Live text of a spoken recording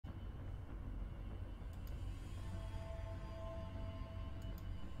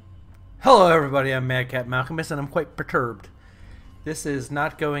Hello everybody, I'm Madcat Malcolmus and I'm quite perturbed. This is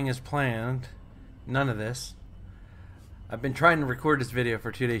not going as planned. None of this. I've been trying to record this video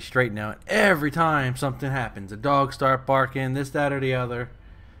for 2 days straight now, and every time something happens, a dog start barking, this, that, or the other.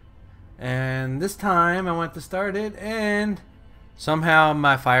 And this time I went to start it and somehow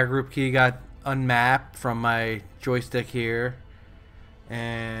my fire group key got unmapped from my joystick here.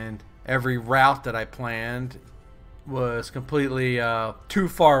 And every route that I planned was completely too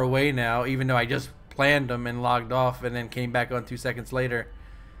far away now, even though I just planned them and logged off and then came back on 2 seconds later,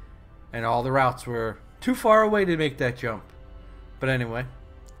 and all the routes were too far away to make that jump. But anyway,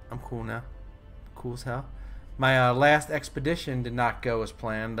 I'm cool now. Cool as hell. My last expedition did not go as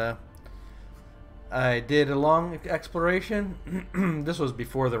planned. I did a long exploration. This was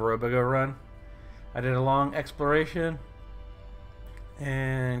before the Robogo run. I did a long exploration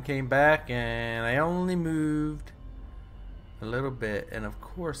and came back, and I only moved a little bit, and of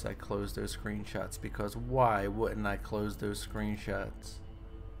course I closed those screenshots, because why wouldn't I close those screenshots?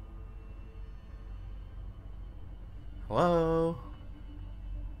 Hello?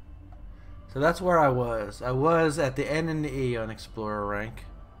 So that's where I was. I was at the N and the E on Explorer rank.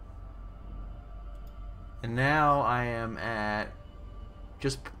 And now I am at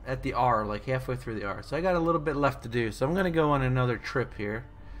just at the R, like halfway through the R. So I got a little bit left to do. So I'm going to go on another trip here.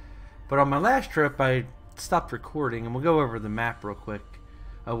 But on my last trip I stopped recording, and we'll go over the map real quick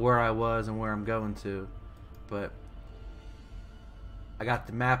of where I was and where I'm going to. But I got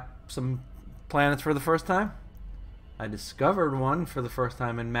to map some planets for the first time. I discovered one for the first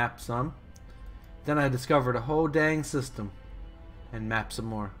time and mapped some. Then I discovered a whole dang system and mapped some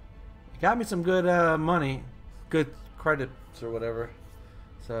more. It got me some good money, good credits or whatever.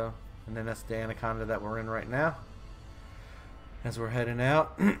 So, and then that's the Anaconda that we're in right now as we're heading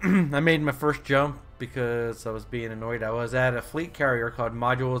out. I made my first jump because I was being annoyed. I was at a fleet carrier called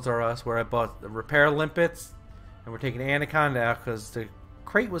Modules R Us where I bought the repair limpets, and we're taking Anaconda out because the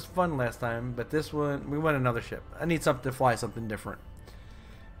crate was fun last time, but this one, we went another ship. I need something to fly, something different.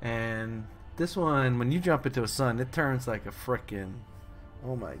 And this one, when you jump into a sun, it turns like a frickin',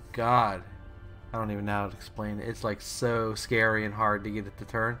 oh my god. I don't even know how to explain it. It's like so scary and hard to get it to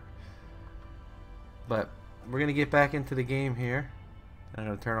turn. But we're going to get back into the game here. I'm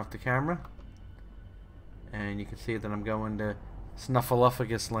going to turn off the camera. And you can see that I'm going to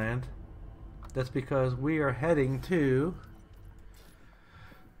Snuffleupagus land. That's because we are heading to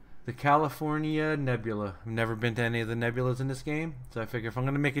the California Nebula. I've never been to any of the nebulas in this game, so I figure if I'm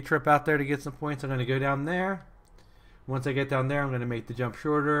going to make a trip out there to get some points, I'm going to go down there. Once I get down there, I'm going to make the jump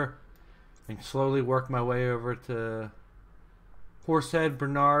shorter and slowly work my way over to Horsehead,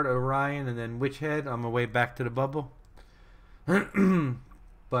 Bernard, Orion, and then Witchhead on my way back to the bubble.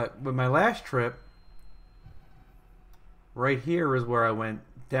 But with my last trip, right here is where I went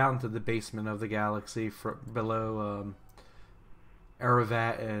down to the basement of the galaxy below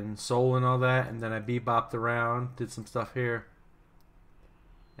Aravat and Sol and all that, and then I bebopped around, did some stuff here,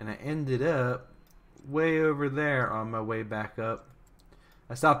 and I ended up way over there on my way back up.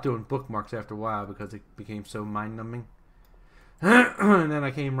 I stopped doing bookmarks after a while because it became so mind-numbing. And then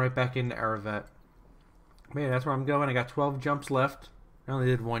I came right back into Aravat. Man, that's where I'm going. I got 12 jumps left. I only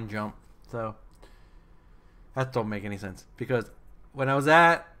did one jump, so that don't make any sense. Because when I was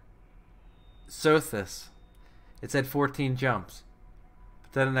at Sothis, it said 14 jumps.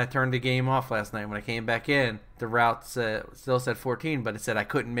 But then I turned the game off last night. When I came back in, the route still said 14, but it said I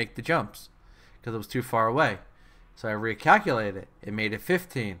couldn't make the jumps because it was too far away. So I recalculated it. It made it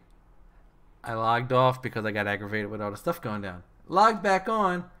 15. I logged off because I got aggravated with all the stuff going down. Logged back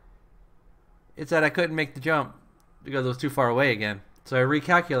on. It said I couldn't make the jump because it was too far away again. So I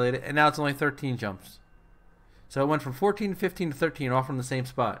recalculated, and now it's only 13 jumps. So it went from 14 to 15 to 13, all from the same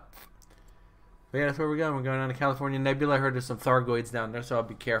spot. But yeah, that's where we're going. We're going on to California Nebula. I heard there's some Thargoids down there, so I'll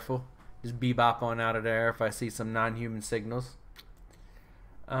be careful. Just bebop on out of there if I see some non-human signals.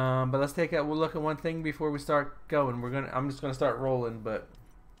 But let's we'll look at one thing before we start going. I'm just gonna start rolling. But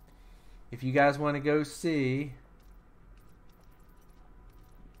if you guys want to go see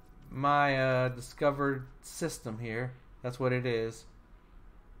my discovered system here, that's what it is.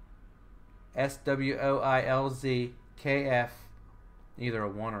 SWOILZKF, either a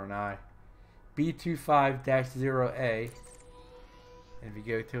 1 or an I. B25-0A. And if you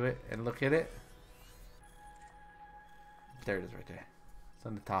go to it and look at it, there it is right there. It's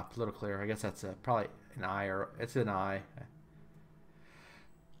on the top, a little clearer. I guess that's probably an I, or it's an I.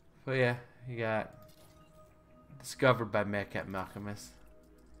 But yeah, you got discovered by Madcat Malcolmus.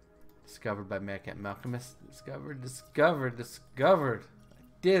 Discovered by Madcat Malcolmus. Discovered. I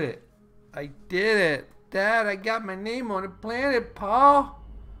did it. I did it. Dad, I got my name on the planet, Paul.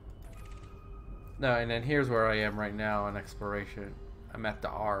 No, and then here's where I am right now on exploration. I'm at the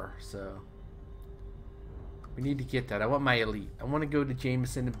R, so we need to get that. I want my elite. I want to go to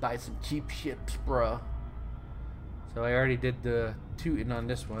Jameson and buy some cheap ships, bruh. So I already did the tooting on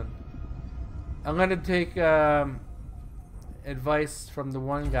this one. I'm gonna take advice from the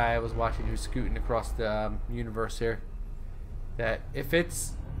one guy I was watching who's scooting across the universe here. That if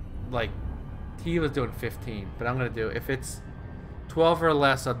it's like, he was doing 15, but I'm gonna do, if it's 12 or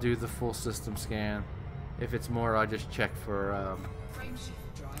less, I'll do the full system scan. If it's more, I'll just check for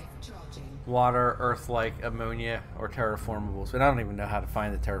water, earth-like, ammonia, or terraformables. But I don't even know how to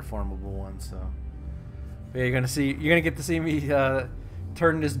find the terraformable one, so. But yeah, you're gonna get to see me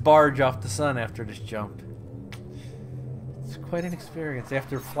turn this barge off the sun after this jump. It's quite an experience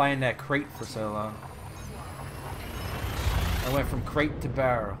after flying that crate for so long. I went from crate to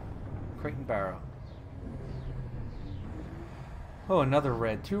barrel. Crate and barrel. Oh, another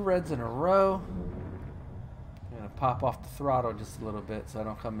red. 2 reds in a row. I'm gonna pop off the throttle just a little bit so I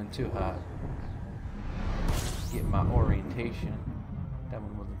don't come in too hot. Get my orientation. That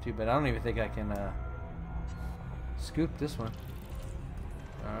one wasn't too bad. I don't even think I can scoop this one.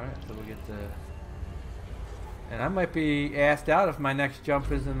 Alright, so we'll get the... And I might be asked out if my next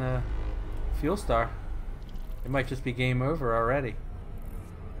jump is in the fuel star. It might just be game over already.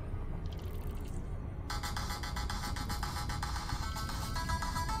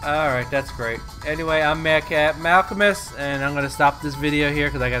 Alright, that's great. Anyway, I'm Malcolmus, and I'm going to stop this video here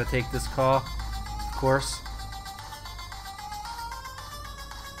because I got to take this call, of course.